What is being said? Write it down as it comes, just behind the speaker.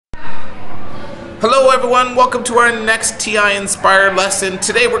Hello everyone, welcome to our next TI-nspire lesson.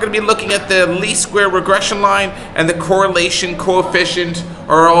 Today we're going to be looking at the least square regression line and the correlation coefficient,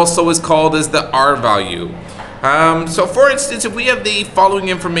 or also is called as the R value. So for instance, if we have the following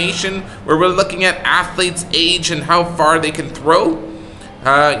information where we're looking at athletes' age and how far they can throw,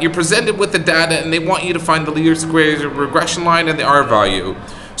 you're presented with the data and they want you to find the least square regression line and the R value.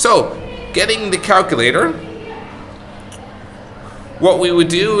 So getting the calculator, what we would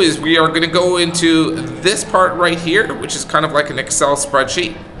do is we are going to go into this part right here, which is kind of like an Excel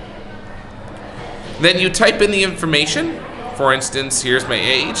spreadsheet. Then you type in the information. For instance, here's my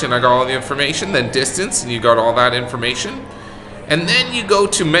age and I got all the information, then distance and you got all that information. And then you go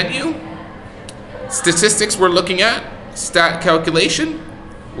to menu, statistics we're looking at, stat calculation.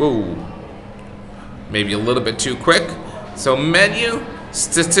 Whoa, maybe a little bit too quick. So menu,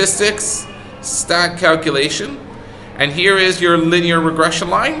 statistics, stat calculation. And here is your linear regression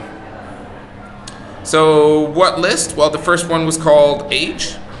line. So what list? Well, the first one was called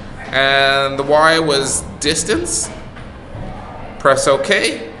age, and the Y was distance. Press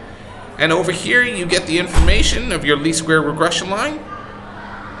OK. And over here you get the information of your least square regression line.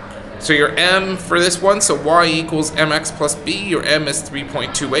 So your M for this one, so Y equals mx plus b, your M is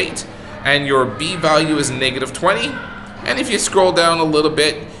 3.28, and your B value is -20. And if you scroll down a little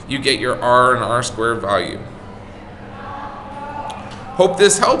bit, you get your R and R squared value. Hope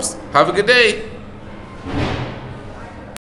this helps. Have a good day.